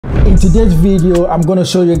today's video, I'm going to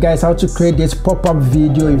show you guys how to create this pop-up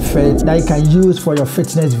video effect that you can use for your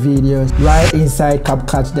fitness videos right inside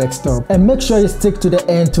CapCut desktop. And make sure you stick to the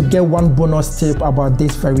end to get one bonus tip about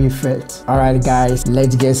this very effect. Alright guys,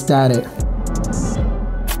 let's get started.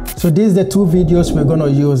 So these are the two videos we're going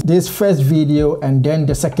to use. This first video and then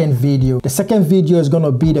the second video. The second video is going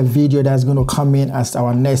to be the video that's going to come in as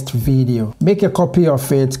our next video. Make a copy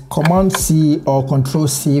of it. Command C or Control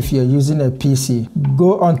C if you're using a PC.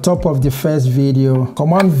 Go on top of the first video.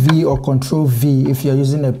 Command V or Control V if you're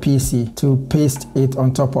using a PC to paste it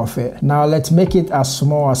on top of it. Now let's make it as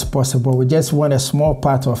small as possible. We just want a small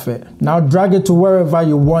part of it. Now drag it to wherever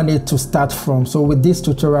you want it to start from. So with this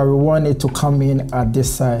tutorial, we want it to come in at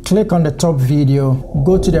this side. Click on the top video,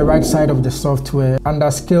 go to the right side of the software,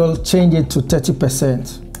 under scale, change it to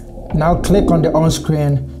 30%. Now click on the on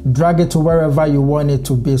screen, drag it to wherever you want it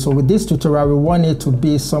to be. So with this tutorial, we want it to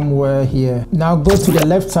be somewhere here. Now go to the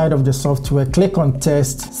left side of the software, click on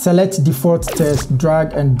test, select default test,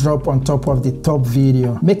 drag and drop on top of the top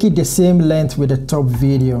video. Make it the same length with the top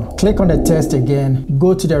video. Click on the test again,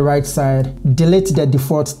 go to the right side, delete the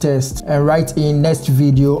default test and write in next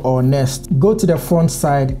video or next. Go to the font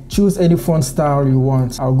side, choose any font style you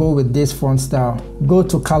want. I'll go with this font style. Go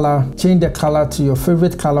to color, change the color to your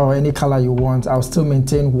favorite color or any color you want. I'll still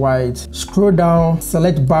maintain white. Scroll down,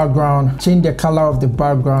 select background, change the color of the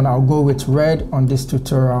background. I'll go with red on this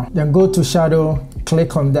tutorial. Then go to shadow,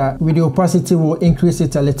 click on that. With the opacity, we'll increase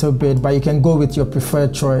it a little bit, but you can go with your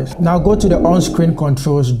preferred choice. Now go to the on-screen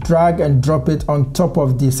controls, drag and drop it on top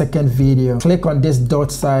of the second video. Click on this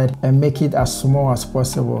dot side and make it as small as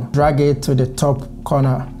possible. Drag it to the top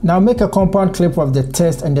corner. Now make a compound clip of the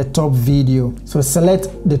test and the top video. So select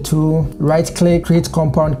the two, right click, create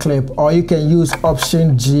compound clip, or you can use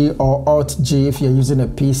Option G or Alt G if you're using a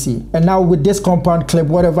PC. And now with this compound clip,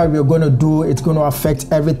 whatever we're going to do, it's going to affect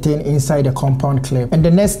everything inside the compound clip. And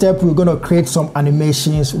the next step, we're going to create some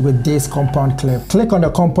animations with this compound clip. Click on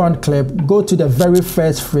the compound clip, go to the very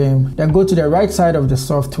first frame, then go to the right side of the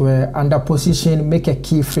software, under position, make a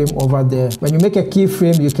keyframe over there. When you make a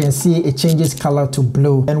keyframe, you can see it changes color to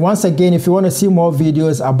blue. And once again, if you want to see more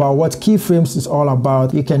videos about what keyframes is all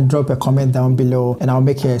about, you can drop a comment down below and I'll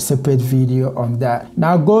make a separate video on that.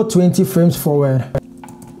 Now go 20 frames forward.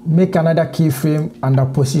 Make another keyframe under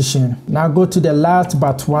position. Now go to the last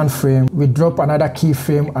but one frame. We drop another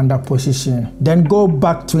keyframe under position. Then go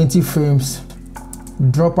back 20 frames.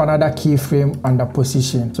 Drop another keyframe under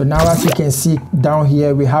position. So now as you can see down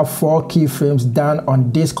here, we have 4 keyframes done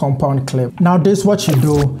on this compound clip. Now this is what you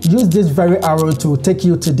do. Use this very arrow to take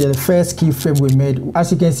you to the first keyframe we made.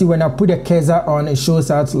 As you can see, when I put the cursor on, it shows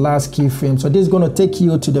that last keyframe. So this is going to take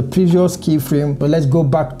you to the previous keyframe. But let's go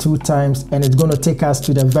back 2 times and it's going to take us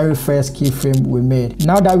to the very first keyframe we made.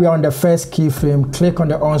 Now that we are on the first keyframe, click on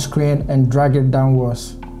the on screen and drag it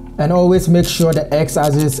downwards. And always make sure the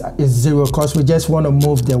x-axis is 0 because we just want to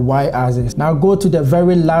move the y-axis. Now go to the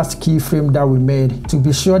very last keyframe that we made. To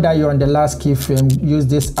be sure that you're on the last keyframe, use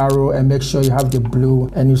this arrow and make sure you have the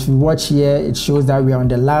blue. And if you watch here, it shows that we are on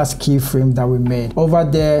the last keyframe that we made. Over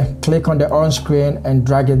there, click on the on screen and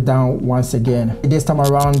drag it down once again. This time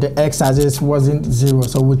around, the x-axis wasn't 0,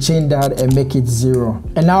 so we'll change that and make it 0.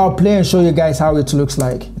 And now I'll play and show you guys how it looks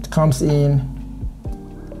like. It comes in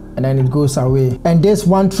and then it goes away. And this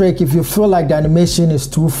one trick, if you feel like the animation is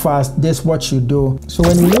too fast, this is what you do. So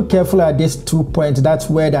when you look carefully at these 2 points, that's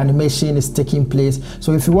where the animation is taking place.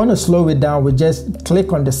 So if you want to slow it down, we just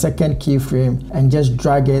click on the second keyframe and just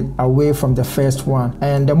drag it away from the first one.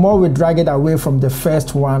 And the more we drag it away from the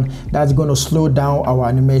first one, that's going to slow down our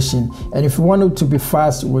animation. And if you want it to be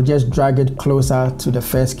fast, we'll just drag it closer to the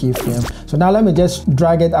first keyframe. So now let me just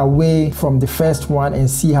drag it away from the first one and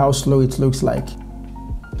see how slow it looks like.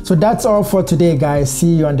 So that's all for today, guys.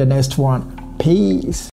 See you on the next one. Peace.